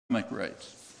economic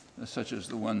rights, such as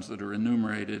the ones that are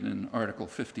enumerated in Article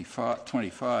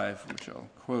 25, which I'll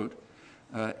quote,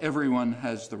 everyone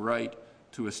has the right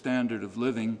to a standard of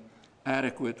living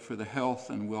adequate for the health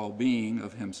and well-being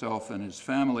of himself and his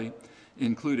family,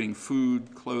 including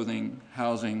food, clothing,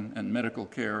 housing, and medical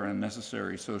care and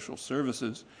necessary social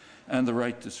services, and the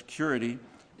right to security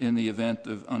in the event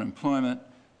of unemployment,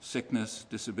 sickness,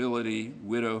 disability,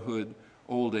 widowhood,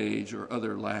 old age, or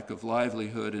other lack of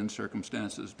livelihood in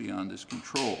circumstances beyond his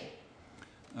control.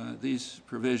 These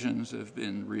provisions have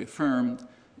been reaffirmed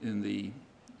in the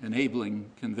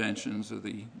enabling conventions of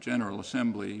the General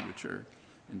Assembly, which are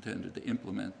intended to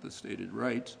implement the stated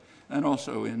rights, and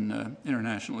also in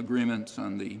international agreements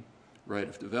on the right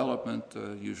of development,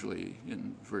 usually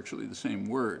in virtually the same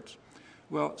words.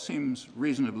 Well, it seems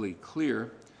reasonably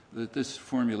clear that this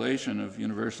formulation of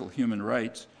universal human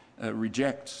rights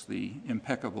rejects the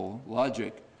impeccable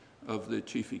logic of the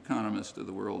chief economist of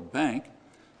the World Bank,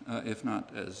 if not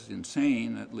as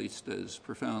insane, at least as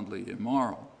profoundly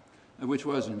immoral, which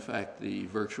was in fact the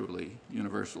virtually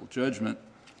universal judgment,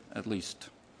 at least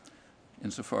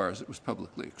insofar as it was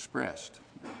publicly expressed.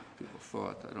 People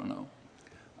thought, I don't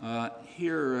know.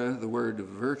 Here, the word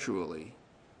virtually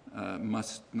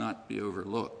must not be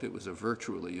overlooked. It was a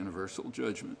virtually universal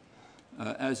judgment.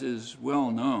 As is well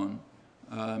known,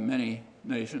 many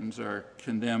nations are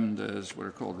condemned as what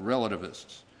are called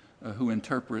relativists, who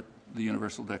interpret the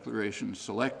Universal Declaration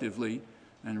selectively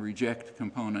and reject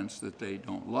components that they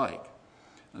don't like.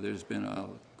 There's been a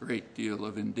great deal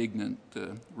of indignant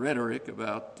rhetoric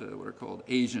about what are called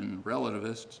Asian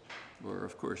relativists, or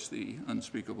of course the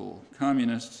unspeakable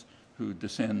communists who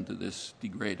descend to this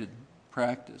degraded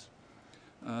practice.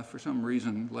 For some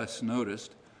reason less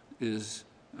noticed is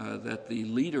that the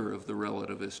leader of the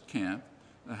relativist camp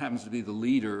happens to be the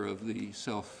leader of the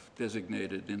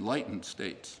self-designated enlightened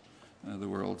states, the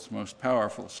world's most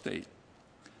powerful state.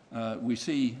 We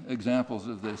see examples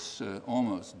of this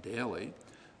almost daily,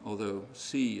 although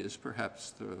see is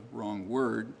perhaps the wrong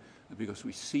word because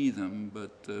we see them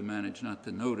but manage not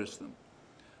to notice them.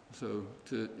 So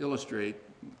to illustrate,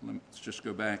 let's just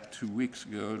go back 2 weeks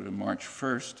ago to March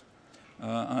 1st.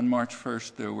 On March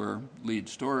 1st, there were lead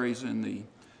stories in the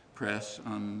press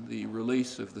on the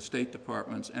release of the State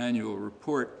Department's annual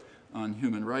report on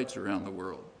human rights around the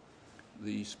world.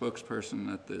 The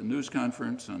spokesperson at the news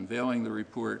conference unveiling the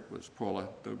report was Paula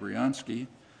Dobriansky,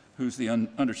 who's the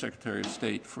Undersecretary of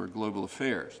State for Global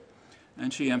Affairs.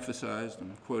 And she emphasized,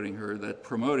 I'm quoting her, that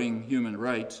promoting human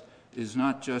rights is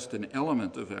not just an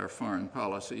element of our foreign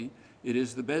policy, it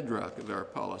is the bedrock of our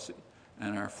policy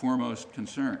and our foremost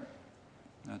concern.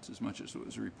 That's as much as it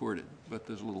was reported, but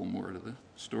there's a little more to the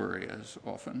story, as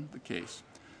often the case.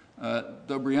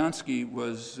 Dobriansky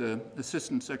was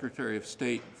Assistant Secretary of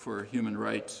State for Human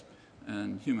Rights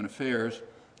and Human Affairs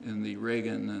in the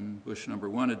Reagan and Bush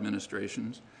 #1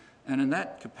 administrations. And in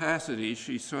that capacity,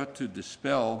 she sought to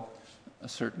dispel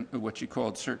what she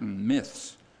called certain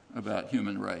myths about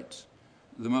human rights.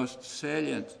 The most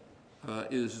salient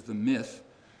is the myth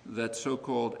that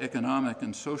so-called economic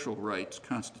and social rights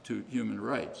constitute human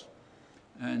rights.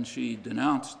 And she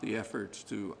denounced the efforts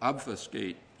to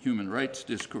obfuscate human rights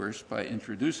discourse by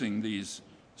introducing these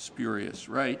spurious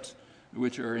rights,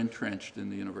 which are entrenched in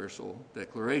the Universal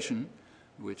Declaration,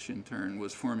 which in turn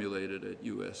was formulated at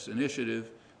U.S.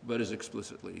 initiative, but is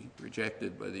explicitly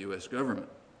rejected by the U.S. government.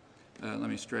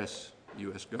 Let me stress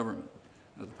U.S. government.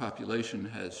 The population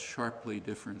has sharply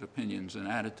different opinions and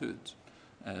attitudes,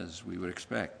 as we would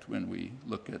expect when we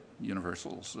look at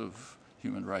universals of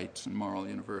human rights and moral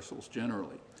universals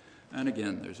generally. And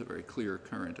again, there's a very clear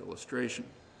current illustration,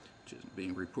 which isn't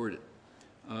being reported.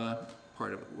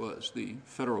 Part of it was the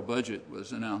federal budget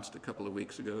was announced a couple of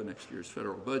weeks ago, next year's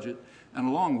federal budget, and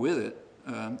along with it,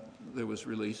 there was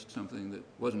released something that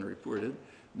wasn't reported,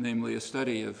 namely a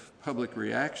study of public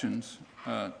reactions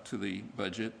to the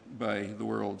budget by the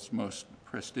world's most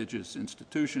prestigious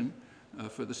institution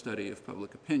for the study of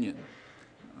public opinion,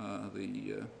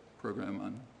 the program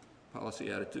on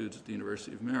policy attitudes at the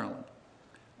University of Maryland.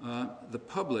 The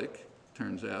public,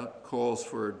 turns out, calls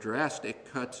for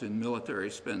drastic cuts in military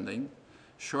spending,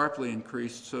 sharply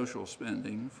increased social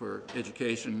spending for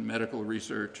education, medical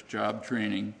research, job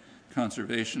training,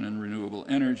 conservation and renewable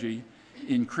energy,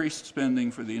 increased spending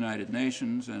for the United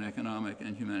Nations and economic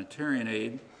and humanitarian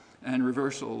aid, and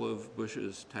reversal of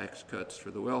Bush's tax cuts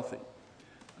for the wealthy.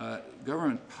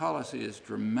 Government policy is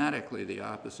dramatically the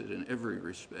opposite in every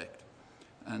respect,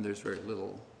 and there's very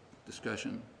little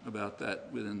discussion about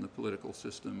that within the political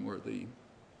system or the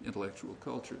intellectual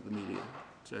culture, the media,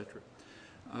 etc.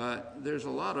 There's a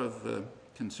lot of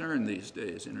concern these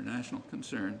days, international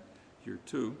concern, here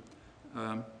too,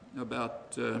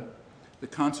 about the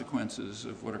consequences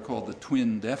of what are called the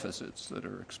twin deficits that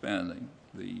are expanding,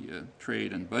 the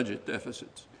trade and budget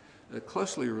deficits.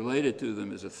 Closely related to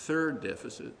them is a third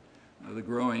deficit, the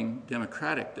growing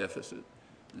democratic deficit.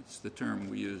 It's the term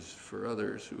we use for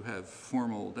others who have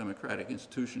formal democratic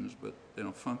institutions, but they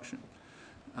don't function.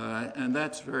 And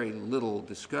that's very little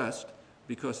discussed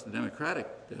because the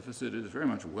democratic deficit is very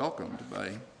much welcomed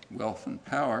by wealth and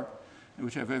power,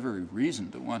 which have every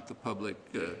reason to want the public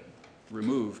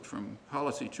removed from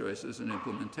policy choices and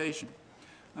implementation,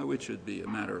 which should be a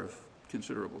matter of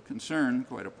considerable concern,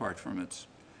 quite apart from its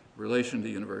relation to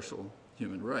universal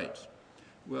human rights.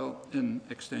 Well, in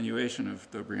extenuation of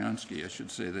Dobriansky, I should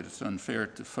say that it's unfair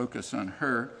to focus on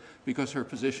her because her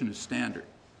position is standard.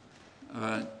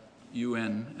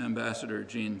 UN Ambassador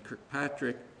Jean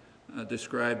Kirkpatrick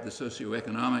described the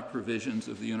socioeconomic provisions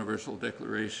of the Universal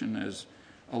Declaration as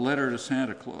a letter to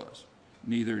Santa Claus.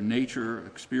 Neither nature,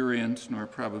 experience, nor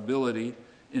probability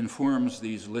informs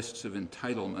these lists of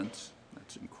entitlements,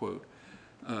 that's in quote,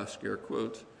 scare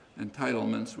quotes,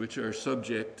 entitlements which are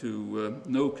subject to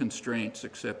no constraints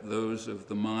except those of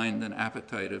the mind and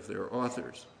appetite of their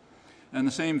authors. And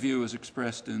the same view was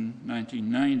expressed in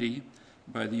 1990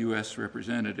 by the U.S.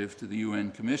 representative to the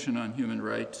UN Commission on Human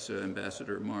Rights,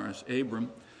 Ambassador Morris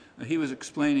Abram. He was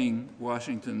explaining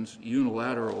Washington's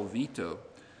unilateral veto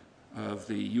of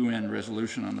the UN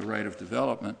resolution on the right of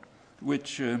development,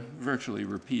 which virtually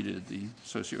repeated the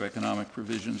socioeconomic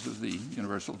provisions of the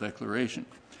Universal Declaration.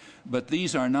 But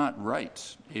these are not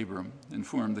rights, Abram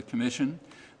informed the Commission.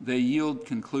 They yield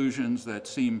conclusions that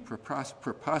seem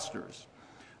preposterous.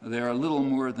 They are little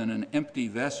more than an empty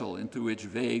vessel into which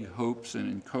vague hopes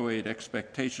and inchoate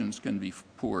expectations can be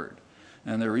poured,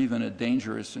 and they're even a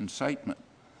dangerous incitement.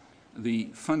 The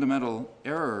fundamental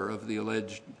error of the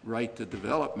alleged right to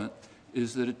development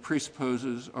is that it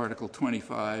presupposes Article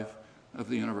 25 of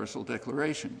the Universal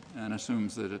Declaration and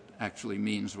assumes that it actually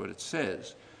means what it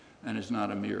says and is not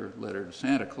a mere letter to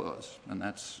Santa Claus, and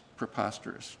that's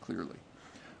preposterous, clearly.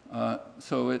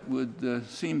 So it would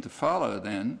seem to follow,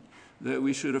 then, that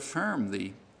we should affirm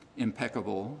the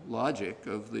impeccable logic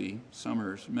of the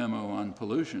Summers memo on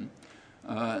pollution,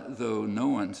 though no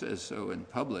one says so in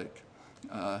public,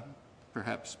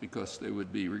 perhaps because they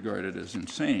would be regarded as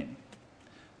insane.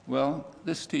 Well,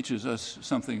 this teaches us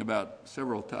something about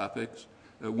several topics.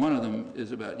 One of them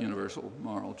is about universal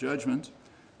moral judgment,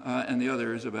 and the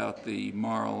other is about the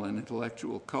moral and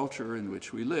intellectual culture in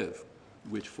which we live,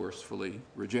 which forcefully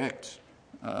rejects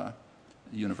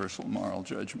universal moral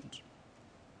judgments.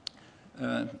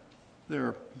 There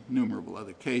are innumerable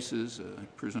other cases. I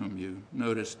presume you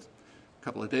noticed a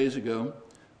couple of days ago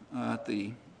at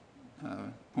the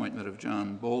appointment of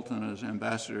John Bolton as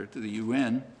ambassador to the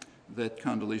UN that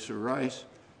Condoleezza Rice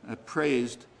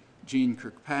praised Jean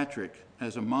Kirkpatrick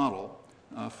as a model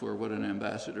for what an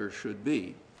ambassador should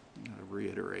be,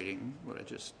 reiterating what I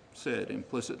just said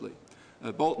implicitly.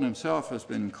 Bolton himself has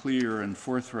been clear and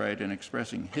forthright in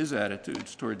expressing his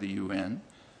attitudes toward the UN.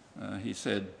 He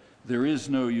said, "There is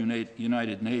no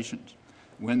United Nations.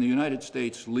 When the United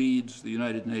States leads, the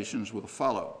United Nations will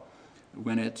follow.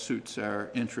 When it suits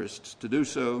our interests to do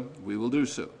so, we will do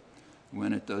so.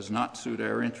 When it does not suit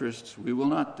our interests, we will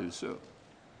not do so."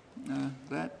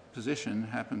 That position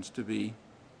happens to be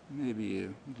maybe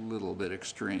a little bit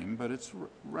extreme, but it's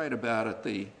right about at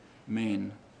the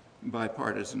main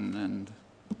bipartisan and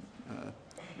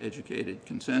educated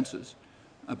consensus.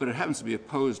 But it happens to be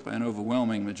opposed by an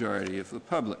overwhelming majority of the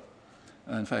public.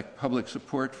 In fact, public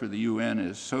support for the UN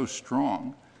is so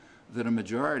strong that a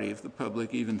majority of the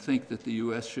public even think that the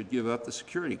U.S. should give up the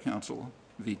Security Council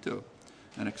veto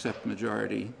and accept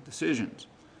majority decisions,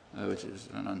 which is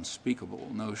an unspeakable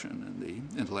notion in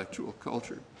the intellectual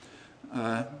culture.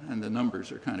 And the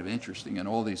numbers are kind of interesting in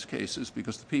all these cases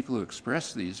because the people who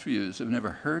express these views have never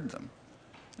heard them.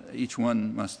 Each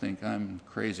one must think I'm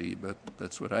crazy, but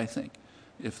that's what I think.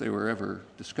 If they were ever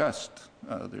discussed,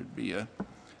 there'd be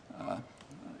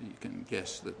you can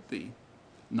guess that the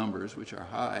numbers, which are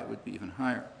high, would be even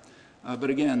higher.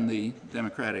 But again, the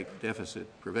democratic deficit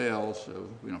prevails, so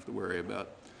we don't have to worry about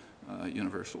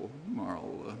universal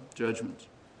moral judgments.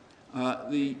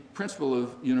 The principle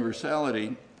of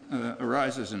universality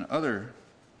arises in other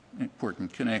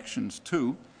important connections,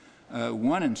 too.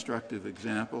 One instructive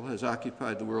example has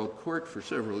occupied the World Court for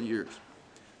several years.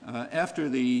 After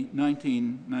the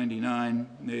 1999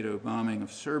 NATO bombing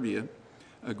of Serbia,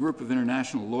 a group of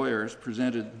international lawyers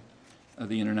presented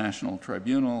the International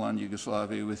Tribunal on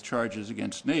Yugoslavia with charges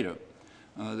against NATO.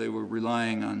 They were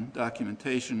relying on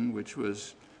documentation which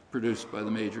was produced by the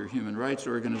major human rights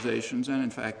organizations and, in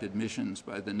fact, admissions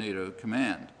by the NATO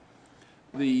command.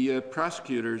 The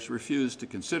prosecutors refused to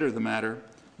consider the matter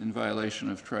in violation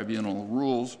of tribunal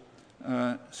rules,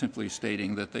 simply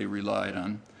stating that they relied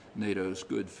on NATO's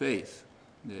good faith.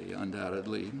 They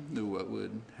undoubtedly knew what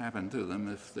would happen to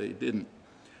them if they didn't.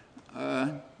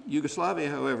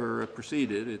 Yugoslavia, however,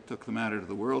 proceeded. It took the matter to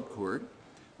the World Court,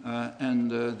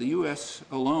 and the U.S.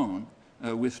 alone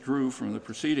withdrew from the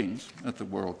proceedings at the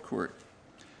World Court.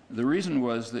 The reason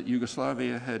was that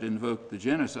Yugoslavia had invoked the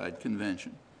Genocide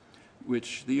Convention,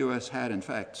 which the U.S. had in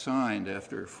fact signed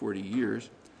after 40 years,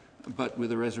 but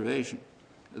with a reservation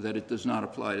that it does not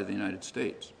apply to the United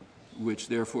States, which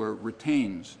therefore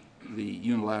retains the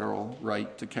unilateral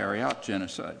right to carry out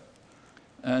genocide.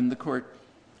 And the court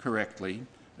correctly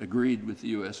agreed with the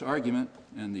U.S. argument,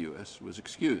 and the U.S. was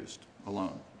excused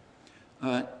alone.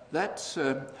 That's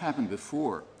happened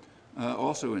before,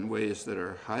 also in ways that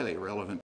are highly relevant